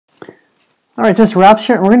Alright, so Mr. Rob's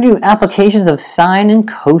here, and we're going to do applications of sine and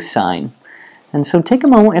cosine. And so take a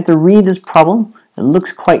moment, you have to read this problem. It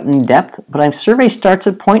looks quite in depth, but our survey starts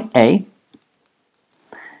at point A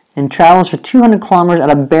and travels for 200 kilometers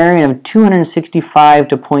at a bearing of 265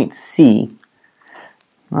 to point C.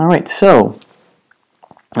 Alright, so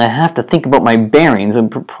I have to think about my bearings. I'm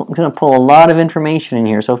going to pull a lot of information in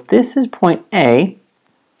here. So if this is point A,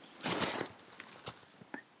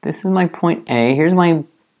 this is my point A, here's my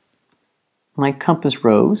compass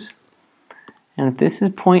rose, and if this is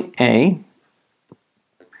point A,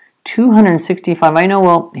 265, I know,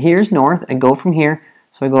 well, here's north, I go from here,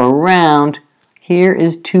 so I go around, here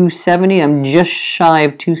is 270, I'm just shy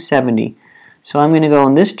of 270, so I'm going to go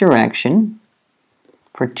in this direction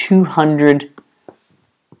for 200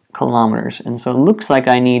 kilometers, and so it looks like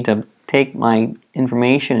I need to take my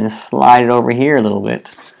information and slide it over here a little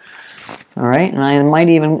bit. Alright, and I might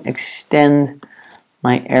even extend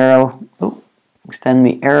my arrow, extend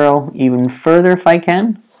the arrow even further if I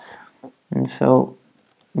can, and so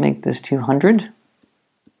make this 200,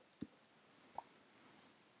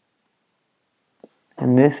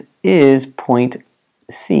 and this is point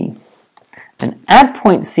C. And at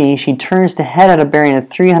point C, she turns to head at a bearing of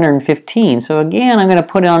 315. So again, I'm going to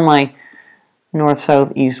put on my north,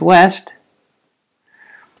 south, east, west.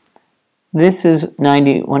 This is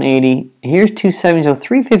 90, 180. Here's 270, so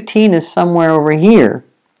 315 is somewhere over here.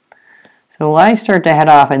 So I start to head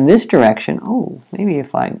off in this direction. Oh, maybe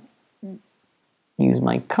if I use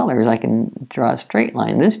my colors, I can draw a straight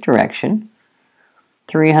line this direction.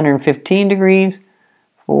 315 degrees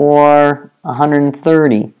for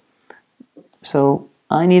 130. So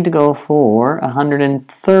I need to go for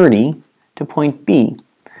 130 to point B.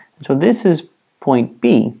 So this is point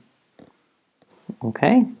B.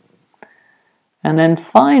 Okay? And then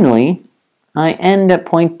finally, I end at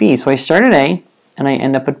point B. So I start at A, and I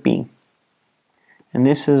end up at B. And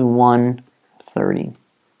this is 130.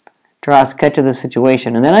 Draw a sketch of the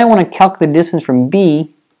situation. And then I want to calculate the distance from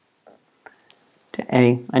B to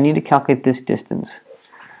A. I need to calculate this distance.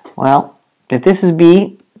 Well, if this is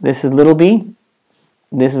B, this is little b,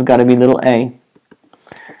 this has got to be little a.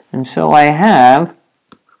 And so I have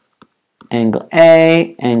angle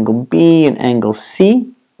A, angle B, and angle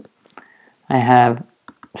C. I have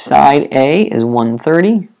side A is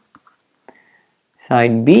 130.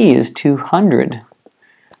 Side B is 200.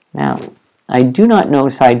 Now, I do not know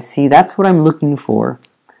side C. That's what I'm looking for.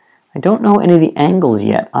 I don't know any of the angles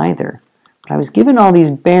yet either. But I was given all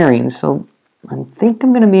these bearings, so I think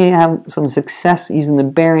I'm going to have some success using the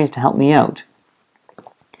bearings to help me out.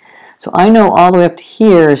 So I know all the way up to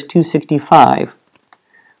here is 265.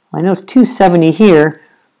 I know it's 270 here.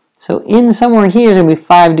 So in somewhere here is going to be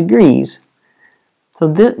 5 degrees. So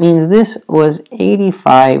that means this was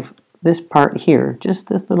 85, this part here, just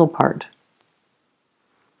this little part.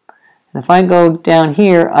 And if I go down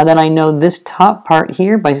here, then I know this top part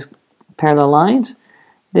here by parallel lines,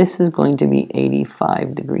 this is going to be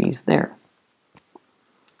 85 degrees there.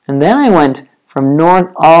 And then I went from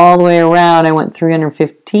north all the way around, I went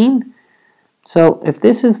 315. So if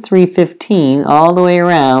this is 315, all the way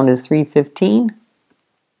around is 315.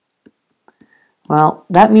 Well,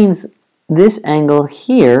 that means this angle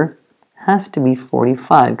here has to be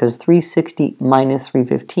 45, because 360 minus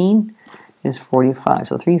 315 is 45.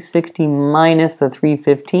 So 360 minus the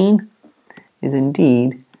 315 is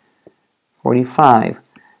indeed 45.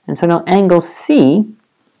 And so now angle C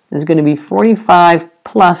is going to be 45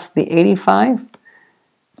 plus the 85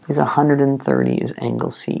 is 130 is angle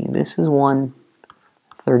C. This is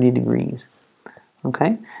 130 degrees.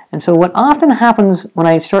 Okay? And so what often happens when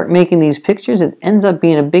I start making these pictures, it ends up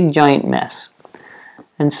being a big giant mess.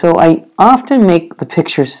 And so I often make the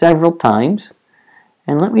picture several times.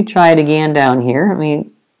 And let me try it again down here.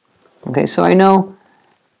 Okay, so I know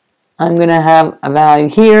I'm going to have a value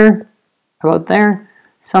here, about there,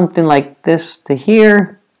 something like this to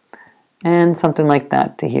here, and something like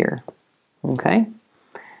that to here. Okay?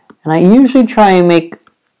 And I usually try and make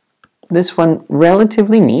this one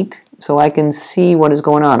relatively neat so I can see what is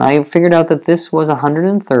going on. I figured out that this was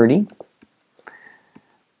 130.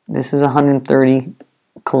 This is 130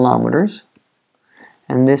 kilometers.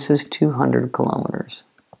 And this is 200 kilometers.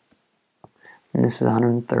 And this is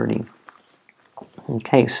 130.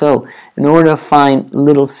 Okay, so in order to find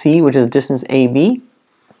little c, which is distance AB,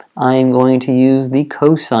 I am going to use the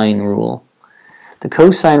cosine rule. The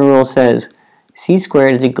cosine rule says c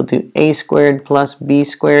squared is equal to a squared plus b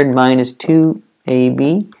squared minus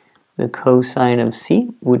 2ab, the cosine of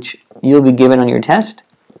c, which you'll be given on your test.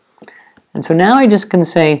 And so now I just can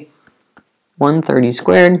say 130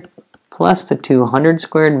 squared plus the 200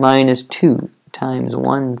 squared minus 2 times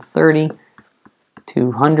 130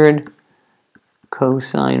 200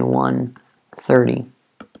 cosine 130.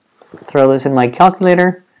 Throw this in my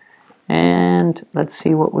calculator, and let's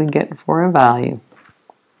see what we get for a value.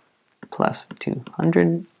 Plus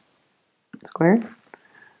 200 squared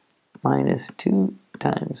minus 2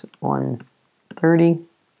 times 130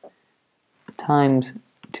 times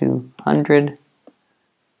 200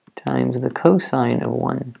 times the cosine of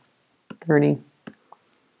 130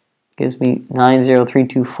 gives me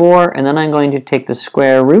 90324, and then I'm going to take the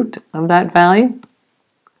square root of that value,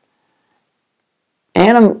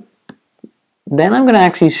 and then I'm going to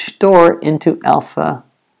actually store it into alpha.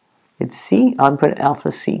 It's C. I'll put alpha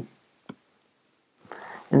C.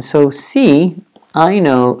 And so C, I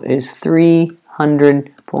know, is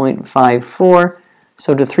 300.54.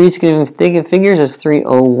 So to 3 significant figures is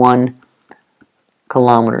 301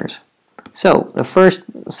 kilometers. So the first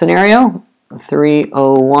scenario,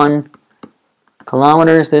 301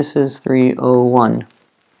 kilometers. This is 301.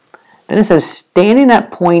 Then it says standing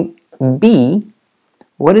at point B,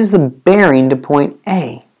 what is the bearing to point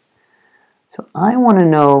A? So I want to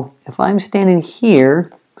know, if I'm standing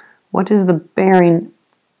here, what is the bearing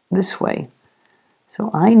this way?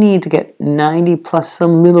 So I need to get 90 plus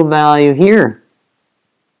some little value here.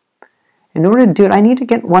 In order to do it, I need to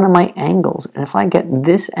get one of my angles. And if I get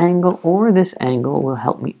this angle or this angle, will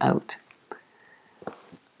help me out.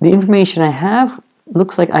 The information I have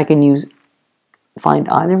looks like I can find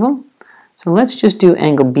either of them. So let's just do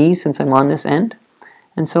angle B since I'm on this end.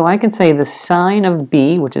 And so I can say the sine of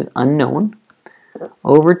B, which is unknown,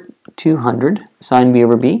 over 200, sine B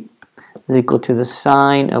over B, is equal to the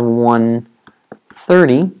sine of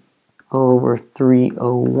 130 over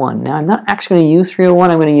 301. Now I'm not actually going to use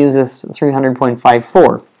 301, I'm going to use this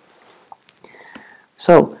 300.54.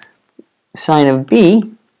 So sine of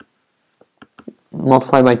B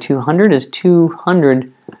multiplied by 200 is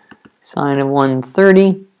 200 sine of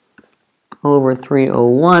 130 over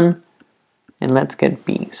 301. And let's get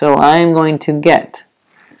B. So I'm going to get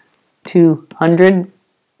 200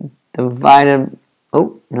 divided,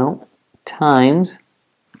 times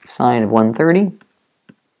sine of 130,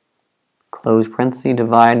 close parenthesis,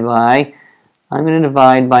 divide by, I'm going to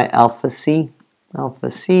divide by alpha C, and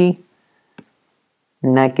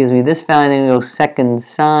that gives me this value. I'm going to go second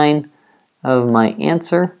sine of my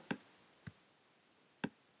answer.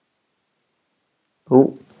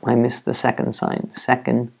 Oh, I missed the second sine.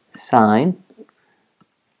 Second sine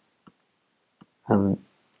of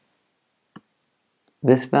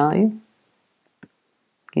this value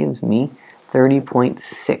gives me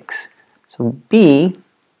 30.6. So B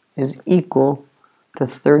is equal to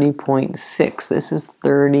 30.6. This is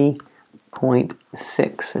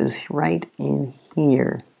 30.6, is right in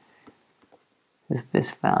here, is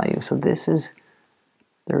this value. So this is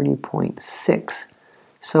 30.6.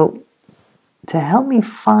 So to help me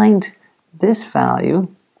find this value,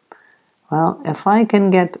 well, if I can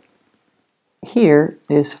get here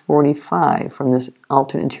is 45 from this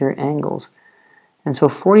alternate interior angles. And so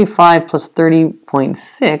 45 plus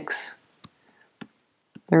 30.6,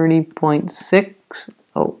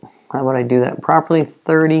 oh, how would I do that properly?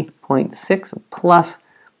 30.6 plus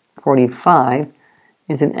 45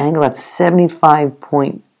 is an angle that's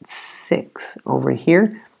 75.6 over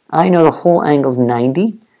here. I know the whole angle is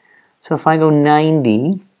 90. So if I go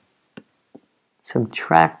 90,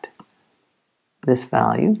 subtract this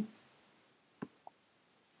value,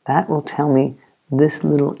 that will tell me this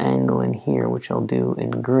little angle in here, which I'll do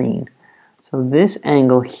in green. So this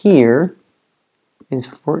angle here is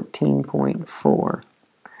 14.4.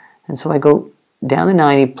 And so I go down to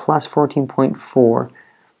 90 plus 14.4.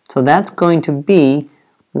 So that's going to be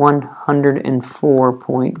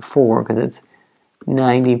 104.4, because it's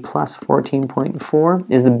 90 plus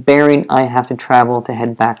 14.4 is the bearing I have to travel to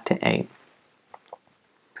head back to A.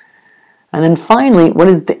 And then finally, what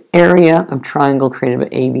is the area of triangle created by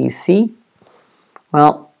ABC?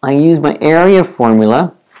 Well, I use my area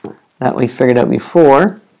formula that we figured out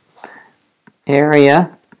before.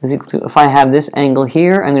 Area is equal to, if I have this angle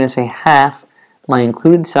here, I'm going to say half my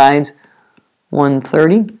included sides,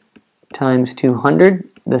 130 times 200,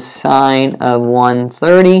 the sine of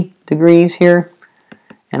 130 degrees here.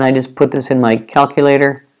 And I just put this in my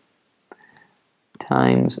calculator,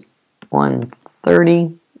 times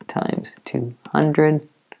 130 times 200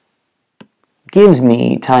 gives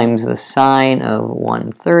me, times the sine of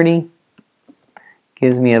 130,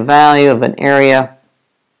 gives me a value of an area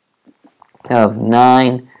of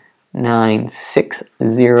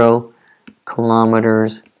 9960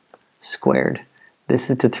 kilometers squared. This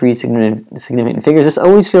is to 3 significant figures. This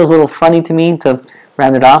always feels a little funny to me to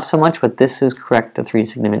round it off so much, but this is correct to 3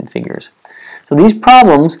 significant figures. So these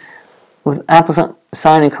problems with apple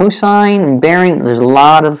sine and cosine and bearing, there's a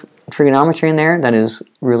lot of trigonometry in there that is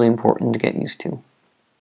really important to get used to.